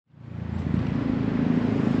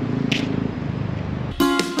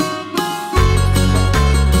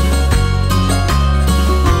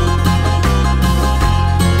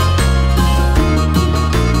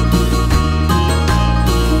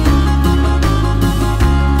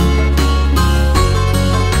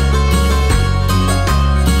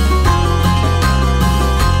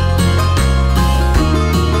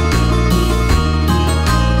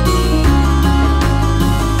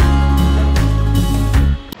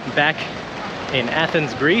back in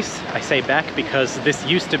Athens, Greece. I say back because this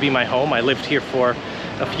used to be my home. I lived here for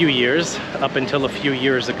a few years, up until a few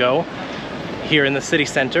years ago, here in the city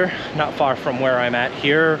center, not far from where I'm at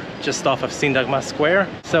here, just off of Syntagma Square.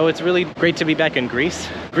 So it's really great to be back in Greece.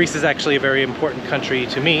 Greece is actually a very important country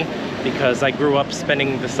to me because I grew up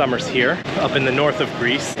spending the summers here, up in the north of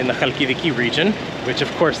Greece, in the Chalkidiki region, which of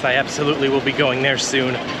course I absolutely will be going there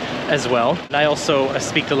soon as well. And I also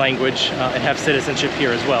speak the language and have citizenship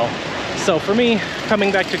here as well. So for me,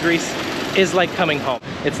 coming back to Greece is like coming home.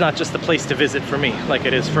 It's not just a place to visit for me, like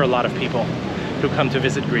it is for a lot of people who come to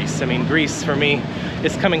visit Greece. I mean, Greece for me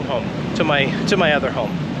is coming home to my other home.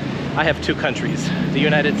 I have two countries. The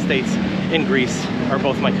United States and Greece are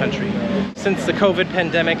both my country. Since the COVID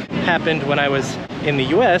pandemic happened when I was in the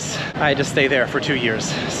US, I had to stay there for 2 years.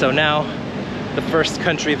 So now the first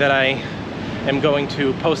country that I am going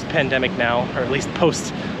to post-pandemic now, or at least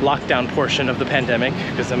post-lockdown portion of the pandemic,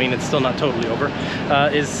 because I mean it's still not totally over,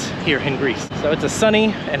 is here in Greece. So it's a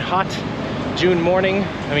sunny and hot June morning.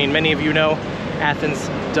 I mean, many of you know Athens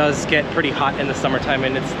does get pretty hot in the summertime,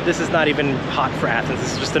 and this is not even hot for Athens.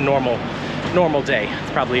 This is just a normal day.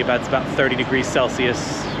 It's probably about 30 degrees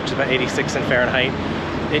Celsius, which is about 86 in Fahrenheit.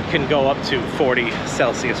 It can go up to 40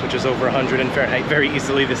 Celsius, which is over 100 in Fahrenheit, very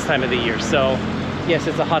easily this time of the year. So yes,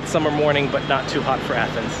 it's a hot summer morning, but not too hot for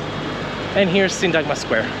Athens. And here's Syntagma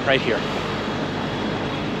Square, right here.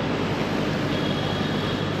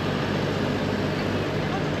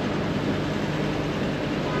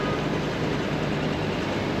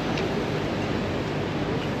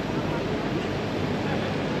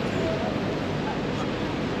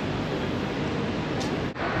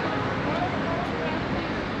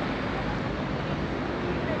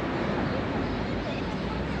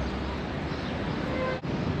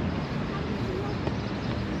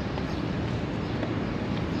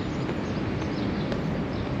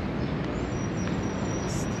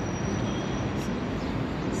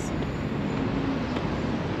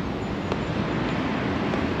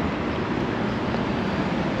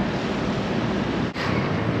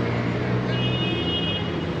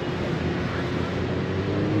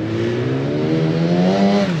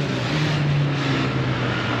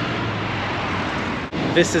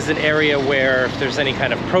 This is an area where if there's any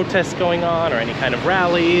kind of protest going on or any kind of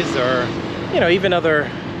rallies or, you know, even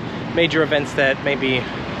other major events that maybe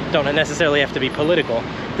don't necessarily have to be political,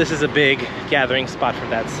 this is a big gathering spot for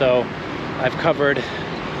that. So I've covered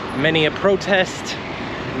many a protest,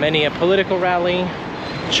 many a political rally,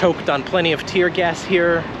 choked on plenty of tear gas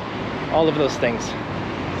here, all of those things.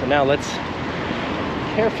 So now let's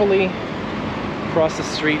carefully cross the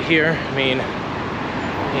street here. I mean,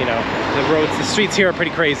 you know, the streets here are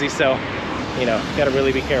pretty crazy, so, you know, gotta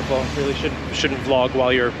really be careful. Really shouldn't vlog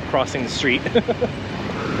while you're crossing the street.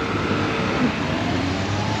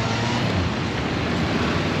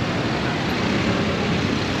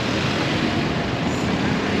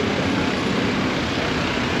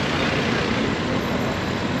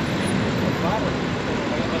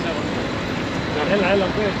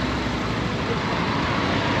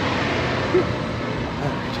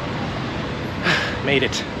 Made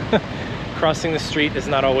it. Crossing the street is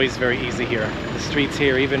not always very easy here. The streets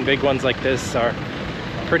here, even big ones like this, are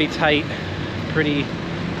pretty tight, pretty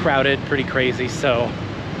crowded, pretty crazy. So,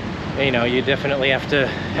 you know, you definitely have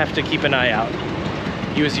to keep an eye out.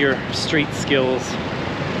 Use your street skills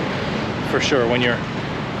for sure when you're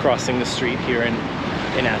crossing the street here in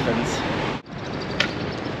Athens.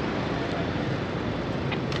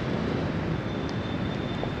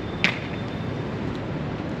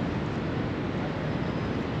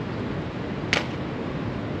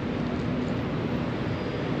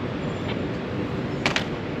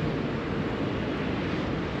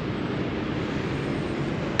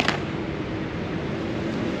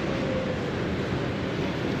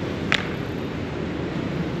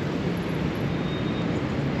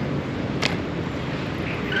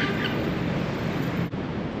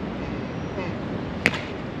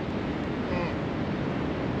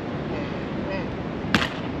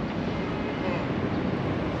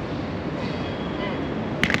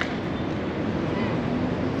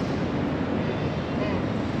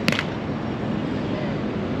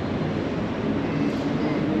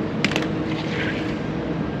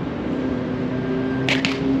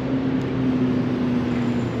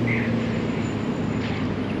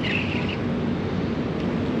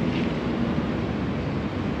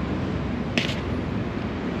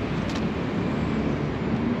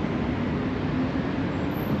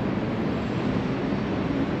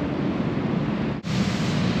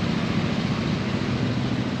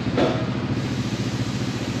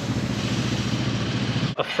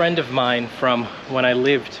 friend of mine from when I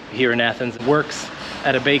lived here in Athens works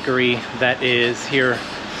at a bakery that is here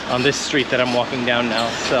on this street that I'm walking down now.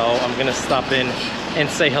 So I'm gonna stop in and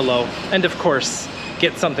say hello. And of course,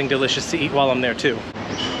 get something delicious to eat while I'm there too.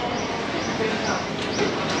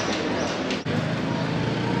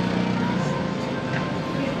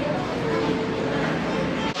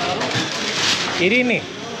 Irini.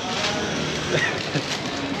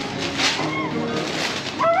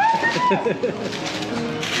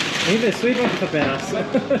 Είδες, σου είπα ότι θα περάσω.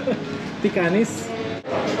 Τι κάνεις?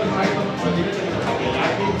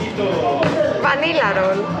 Βανίλα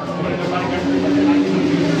ρολ.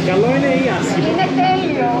 Καλό είναι ή άσχημο? Είναι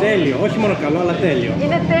τέλειο. Τέλειο, όχι μόνο καλό, αλλά τέλειο.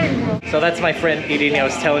 Είναι τέλειο. So that's my friend Irini I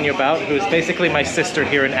was telling you about, who's basically my sister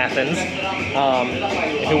here in Athens,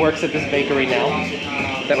 who works at this bakery now.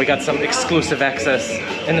 That we got some exclusive access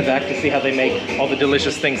in the back to see how they make all the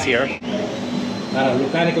delicious things here.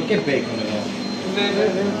 Λουκάνικο και bacon εδώ.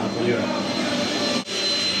 Πολύ ωραία.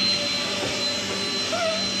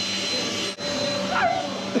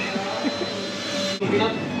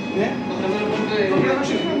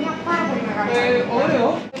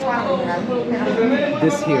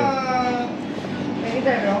 This here.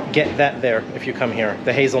 Get that there if you come here.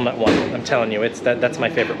 The hazelnut one. I'm telling you, that's my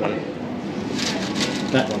favorite one.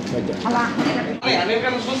 That one, right there.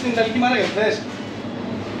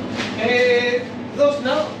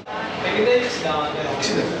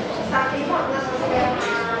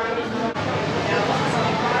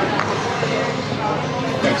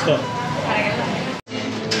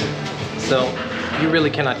 So, you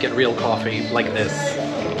really cannot get real coffee like this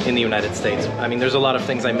in the United States. I mean, there's a lot of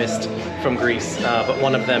things I missed from Greece, but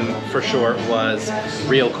one of them for sure was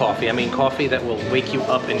real coffee. I mean, coffee that will wake you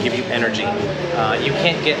up and give you energy. You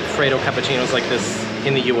can't get Freddo cappuccinos like this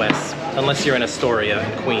in the US unless you're in Astoria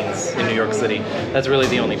in Queens in New York City. That's really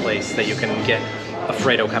the only place that you can get a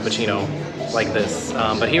Freddo cappuccino like this.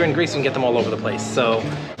 But here in Greece you can get them all over the place. So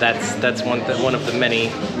that's one of the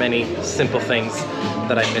many simple things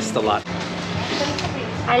that I missed a lot.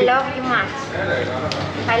 I love you much.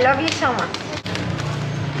 I love you so much.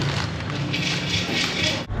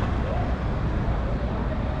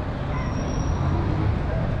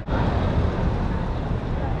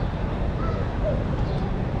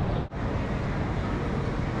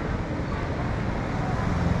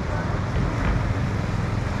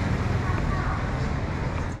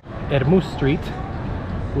 Ermou Street,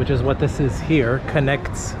 which is what this is here,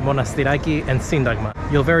 connects Monastiraki and Syntagma.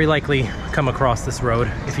 You'll very likely come across this road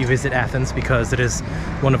if you visit Athens because it is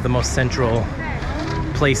one of the most central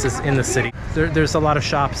places in the city. There's a lot of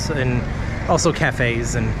shops and also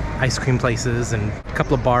cafes and ice cream places and a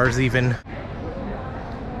couple of bars even.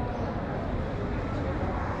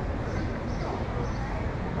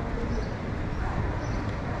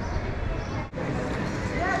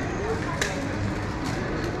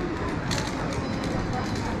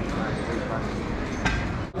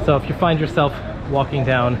 So if you find yourself walking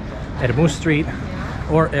down Ermou Street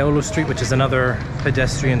or Aioulu Street, which is another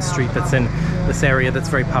pedestrian street that's in this area that's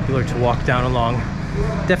very popular to walk down along,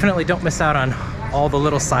 definitely don't miss out on all the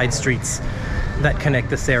little side streets that connect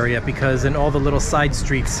this area, because in all the little side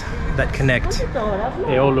streets that connect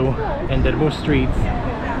Aioulu and Ermou Streets,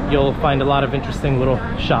 you'll find a lot of interesting little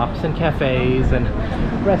shops and cafes and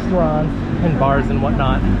restaurants and bars and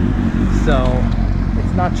whatnot. So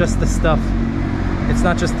it's not just the stuff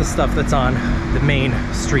that's on the main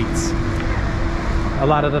streets. A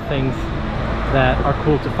lot of the things that are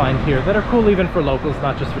cool to find here, that are cool even for locals,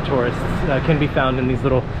 not just for tourists, can be found in these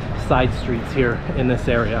little side streets here in this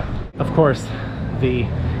area. Of course, the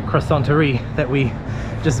croissanterie that we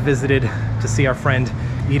just visited to see our friend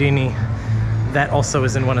Irini, that also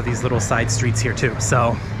is in one of these little side streets here too.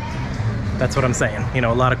 So that's what I'm saying. You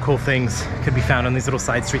know, a lot of cool things could be found on these little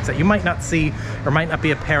side streets that you might not see or might not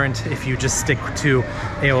be apparent if you just stick to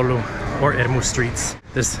Aioulu or Ermou streets.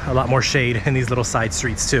 There's a lot more shade in these little side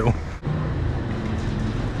streets too.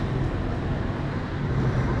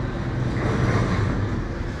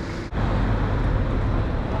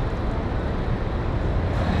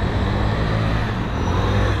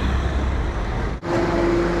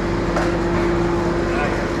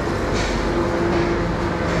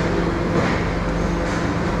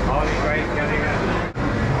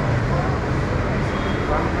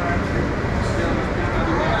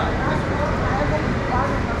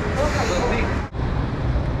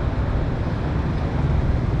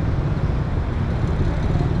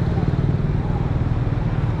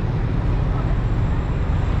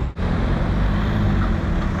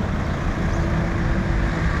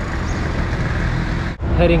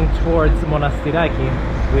 Heading towards Monastiraki,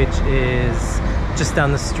 which is just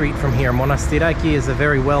down the street from here. Monastiraki is a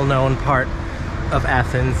very well-known part of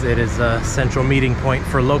Athens. It is a central meeting point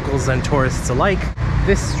for locals and tourists alike.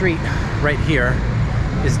 This street right here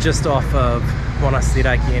is just off of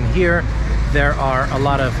Monastiraki, and here there are a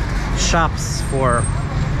lot of shops for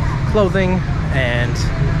clothing and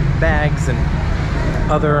bags and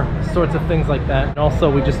other sorts of things like that. And also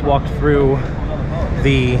we just walked through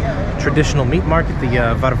the traditional meat market, the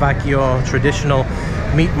Varvakio traditional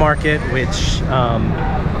meat market, which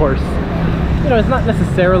of course, you know, it's not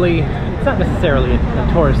necessarily a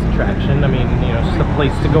tourist attraction. I mean, you know, it's just a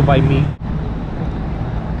place to go buy meat.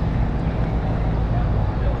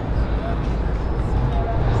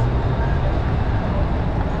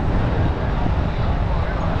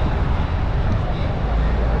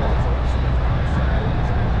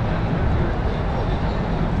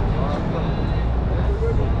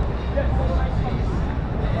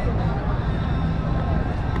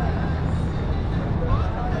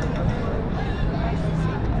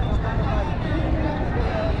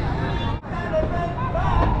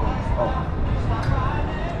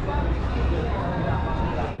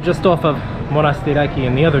 Just off of Monastiraki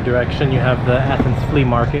in the other direction, you have the Athens Flea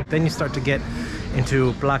Market. Then you start to get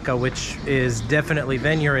into Plaka, which is definitely,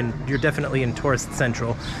 then you're definitely in tourist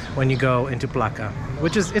central when you go into Plaka,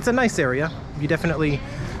 which is, it's a nice area. You definitely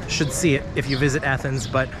should see it if you visit Athens,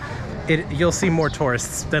 but you'll see more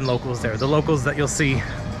tourists than locals there. The locals that you'll see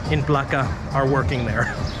in Plaka are working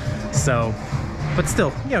there. So, but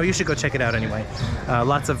still, you know, you should go check it out anyway.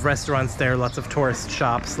 Lots of restaurants there, lots of tourist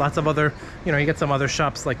shops, lots of other, you know, you get some other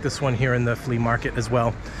shops like this one here in the flea market as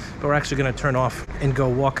well. But we're actually going to turn off and go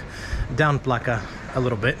walk down Plaka a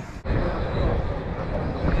little bit.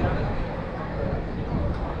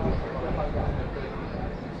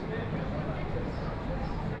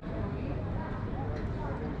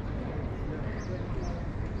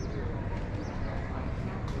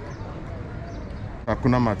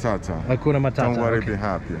 Hakuna Matata. Hakuna Matata. Don't worry, okay. Be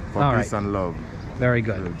happy. For all peace right. and love. Very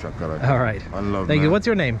good. All right. And love, thank man. you. What's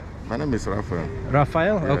your name? My name is Raphael.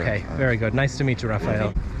 Raphael? Yeah, okay, very good. Nice to meet you,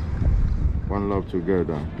 Raphael. One love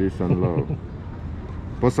together. Peace and love.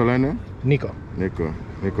 What's your name? Niko. Niko.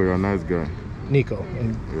 Niko, you're a nice guy. Niko.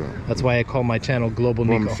 And Yeah. that's why I call my channel Global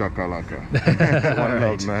Boom Niko. shakalaka. All One right.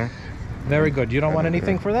 love, man. Very good. You don't want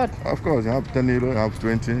anything for that? Of course, you have 10 euro, you have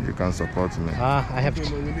 20, you can support me. I have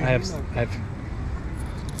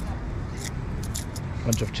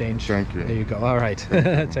bunch of change. Thank you. There you go. All right.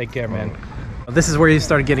 Take care, man. This is where you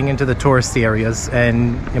start getting into the touristy areas,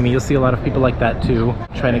 and I mean, you'll see a lot of people like that too,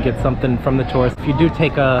 trying to get something from the tourists. If you do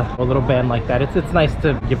take a little band like that, it's nice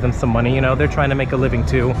to give them some money. You know, they're trying to make a living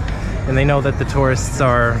too, and they know that the tourists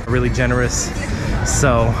are really generous.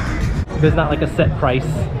 So there's not like a set price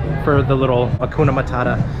for the little Hakuna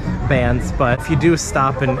Matata bands, but if you do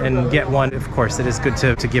stop and get one, of course it is good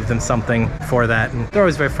to give them something for that, and they're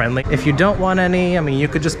always very friendly. If you don't want any, I mean, you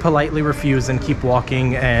could just politely refuse and keep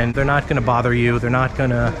walking, and they're not going to bother you. They're not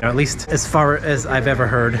going to, at least as far as I've ever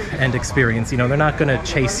heard and experienced, you know, they're not going to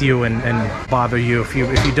chase you and bother you. If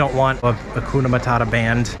you don't want a Hakuna Matata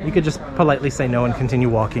band, you could just politely say no and continue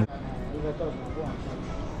walking.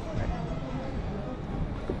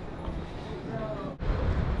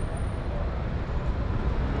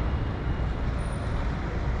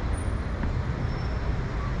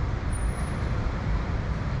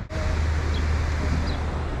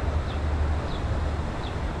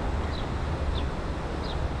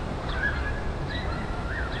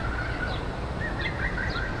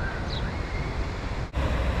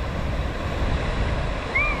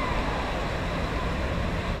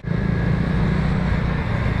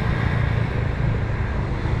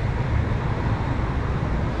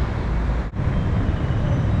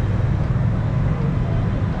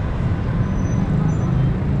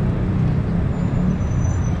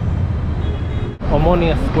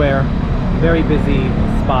 Square, very busy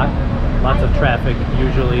spot, lots of traffic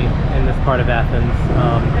usually in this part of Athens,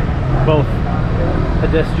 both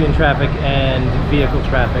pedestrian traffic and vehicle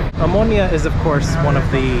traffic. Omonia is of course one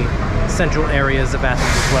of the central areas of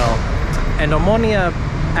Athens as well, and Omonia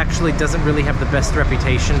actually doesn't really have the best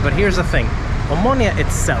reputation, but here's the thing, Omonia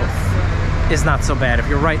itself is not so bad if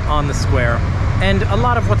you're right on the square, and a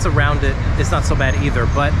lot of what's around it is not so bad either,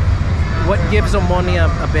 but what gives Omonia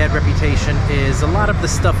a bad reputation is a lot of the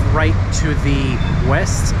stuff right to the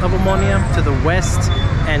west of Omonia, to the west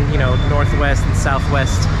and, you know, northwest and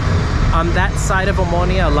southwest. On that side of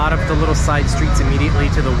Omonia, a lot of the little side streets immediately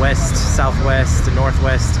to the west, southwest, and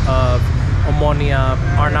northwest of Omonia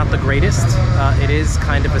are not the greatest. It is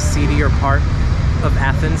kind of a seedier part of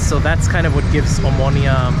Athens, so that's kind of what gives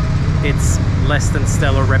Omonia its less than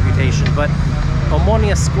stellar reputation. But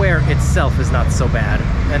Omonia Square itself is not so bad,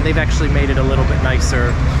 and they've actually made it a little bit nicer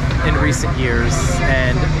in recent years.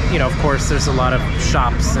 And you know, of course, there's a lot of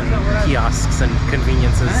shops and kiosks and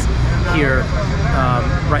conveniences here,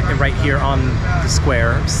 right here on the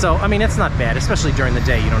square. So I mean, it's not bad, especially during the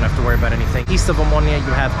day. You don't have to worry about anything. East of Omonia,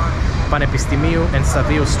 you have Panepistimiou and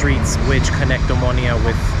Stavio streets, which connect Omonia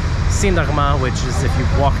with Syntagma, which is, if you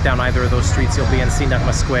walk down either of those streets, you'll be in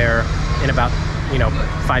Syntagma Square in about, you know,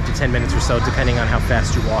 5 to 10 minutes or so, depending on how fast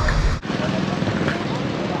you walk.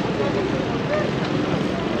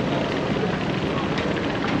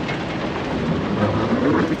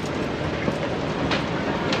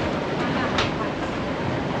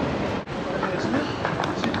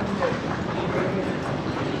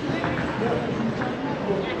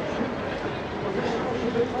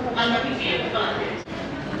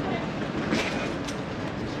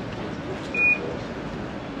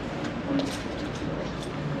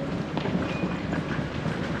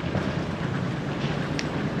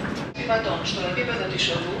 Στο επίπεδο της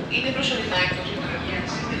οδού είναι προσωρινά εκτός λειτουργίας.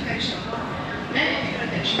 Ευχαριστώ.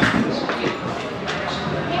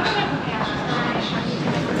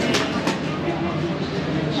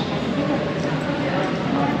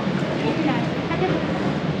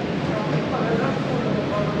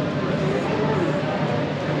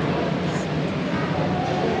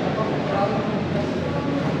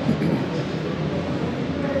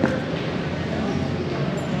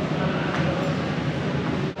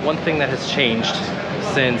 One thing that has changed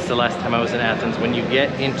since the last time I was in Athens, when you get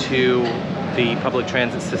into the public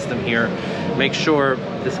transit system here, make sure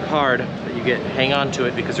this card that you get, hang on to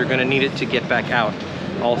it, because you're going to need it to get back out.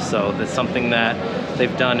 Also, that's something that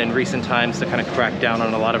they've done in recent times to kind of crack down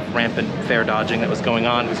on a lot of rampant fare dodging that was going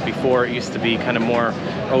on, because before it used to be kind of more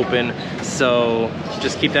open. So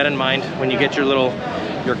just keep that in mind when you get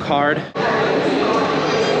your card.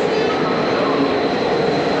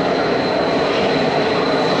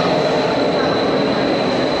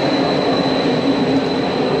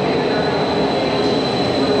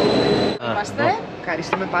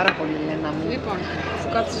 Ευχαριστούμε πάρα πολύ, Λένα μου. Λοιπόν,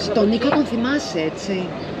 τον Νίκο τον θυμάσαι, έτσι?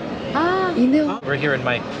 We're here in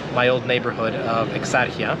my old neighborhood of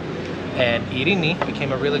Exarchia, and Irini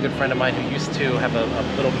became a really good friend of mine who used to have a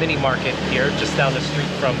little mini market here just down the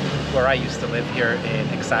street from where I used to live here in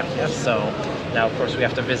Exarchia. So now, of course, we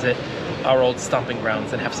have to visit our old stomping grounds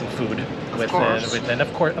and have some food and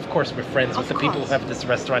of course we're friends with the people who have this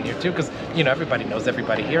restaurant here too, because you know, everybody knows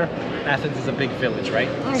everybody here. Athens is a big village, right?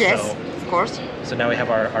 Yes, of course. So now we have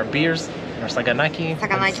our beers, our saganaki,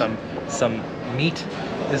 and some meat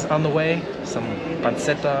is on the way, some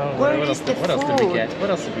pancetta. What else did we get? What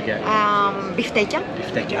else did we get? Biftekia.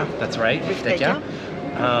 Biftekia, that's right. Biftekia.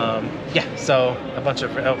 Yeah, so a bunch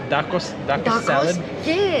of dakos salad.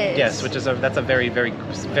 Yes, which is that's a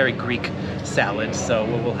very Greek salad. So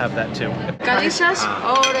we'll have that too. Καλή σας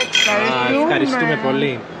όρεξη. Ευχαριστούμε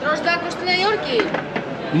πολύ. Τρως δάκο στη Νέα Υόρκη.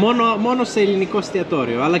 Μόνο σε ελληνικό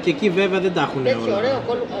εστιατόριο, αλλά και εκεί βέβαια δεν τα έχουν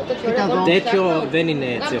όλα. Τέτοιο δεν είναι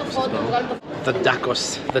έτσι όπως αυτό.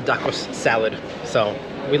 The dakos salad. So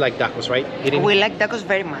we like dakos, right? We like dakos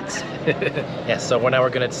very much. Yes, so now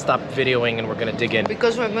we're going to stop videoing and we're going to dig in.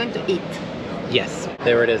 Because we're going to eat. Yes,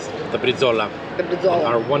 there it is, the brizzola. The brizzola.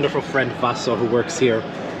 Our wonderful friend Vaso, who works here.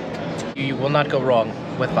 You will not go wrong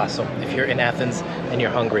with Vaso if you're in Athens and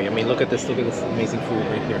you're hungry. I mean, look at this amazing food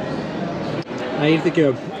right here. Ήρθε και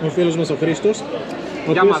ο φίλος μας ο Χρήστος.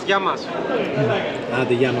 Γεια μας.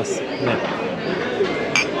 Άντε, γεια μας. Ναι.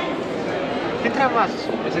 Τι τραβάς?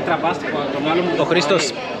 Εσύ τραβάς τον άλλο μου. Ο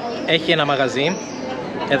Χρήστος έχει ένα μαγαζί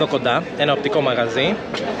εδώ κοντά, ένα οπτικό μαγαζί,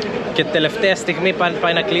 και τελευταία στιγμή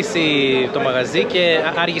πάει να κλείσει το μαγαζί και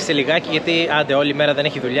άργησε λιγάκι, γιατί άντε όλη μέρα δεν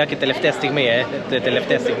έχει δουλειά και τελευταία στιγμή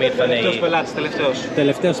ήρθανε οι...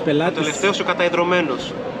 Τελευταίος πελάτης. Τελευταίος ο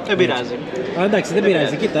καταϊδρωμένος. Δεν πειράζει. Εντάξει, δεν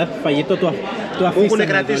πειράζει. Κοίτα, φαγητό του αφήσανε. Μου έχουν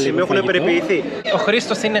κρατήσει, με έχουν περιποιηθεί. Ο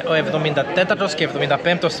Χρήστος είναι ο 74ος και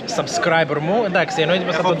 75ος subscriber μου. Εντάξει, εννοείται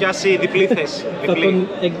πως έχω πιάσει διπλή θέση.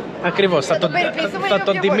 Ακριβώς, θα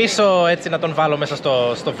τον τιμήσω έτσι, να τον βάλω μέσα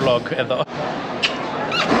στο vlog εδώ.